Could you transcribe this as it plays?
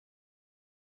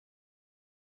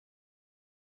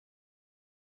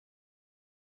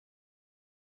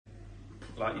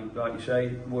like you say,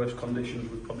 worst conditions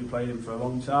we've probably played in for a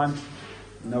long time.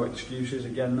 No excuses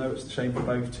again though, it's the same for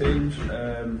both teams.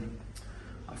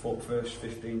 I thought the first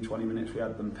 15-20 minutes we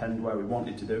had them penned where we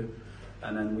wanted to do,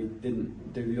 and then we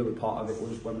didn't do the other part of it.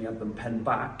 Was when we had them penned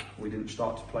back, we didn't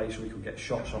start to play so we could get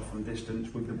shots off from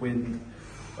distance. With the wind,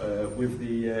 with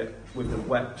the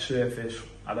wet surface,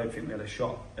 I don't think we had a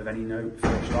shot of any note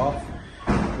first half,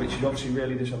 which is obviously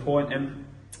really disappointing.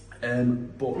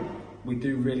 But we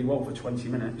do really well for 20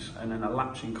 minutes, and then a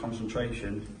lapse in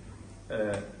concentration,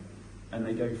 and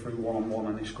they go through one-on-one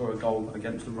and they score a goal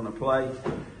against the run of play.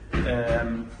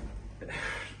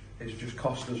 It's just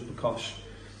cost us, because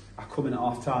I come in at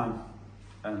half time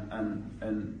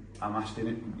and I'm asking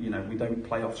it, you know, we don't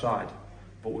play offside,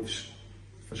 but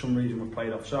for some reason we've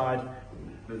played offside.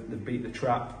 They've beat the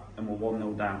trap and we're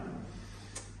 1-0 down.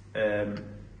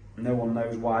 No one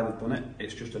knows why they've done it.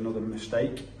 It's just another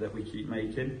mistake that we keep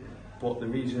making. But the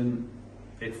reason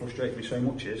it frustrates me so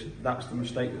much is that's the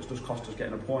mistake that's just cost us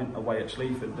getting a point away at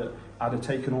Sleaford that I'd have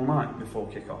taken all night before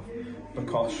kick-off,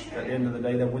 because at the end of the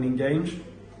day they're winning games,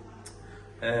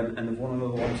 and they've won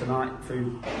another one tonight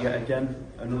through yet again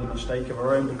another mistake of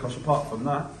our own, because apart from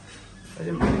that they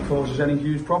didn't really cause us any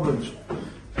huge problems.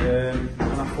 And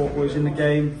I thought we was in the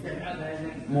game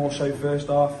more so first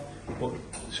half, but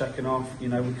second half, you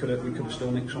know, we could have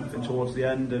still nicked something towards the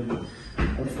end, and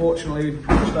unfortunately we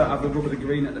just don't have the rub of the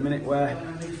green at the minute where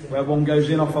one goes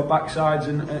in off our backsides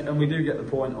and we do get the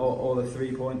point or the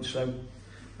 3 points. So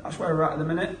that's where we're at the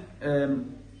minute.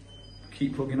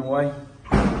 Keep plugging away,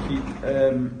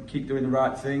 keep doing the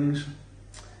right things,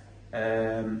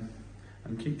 and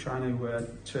keep trying to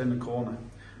turn the corner.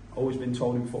 Always been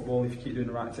told in football, if you keep doing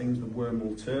the right things, the worm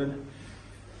will turn.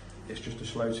 It's just a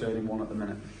slow turning one at the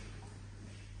minute.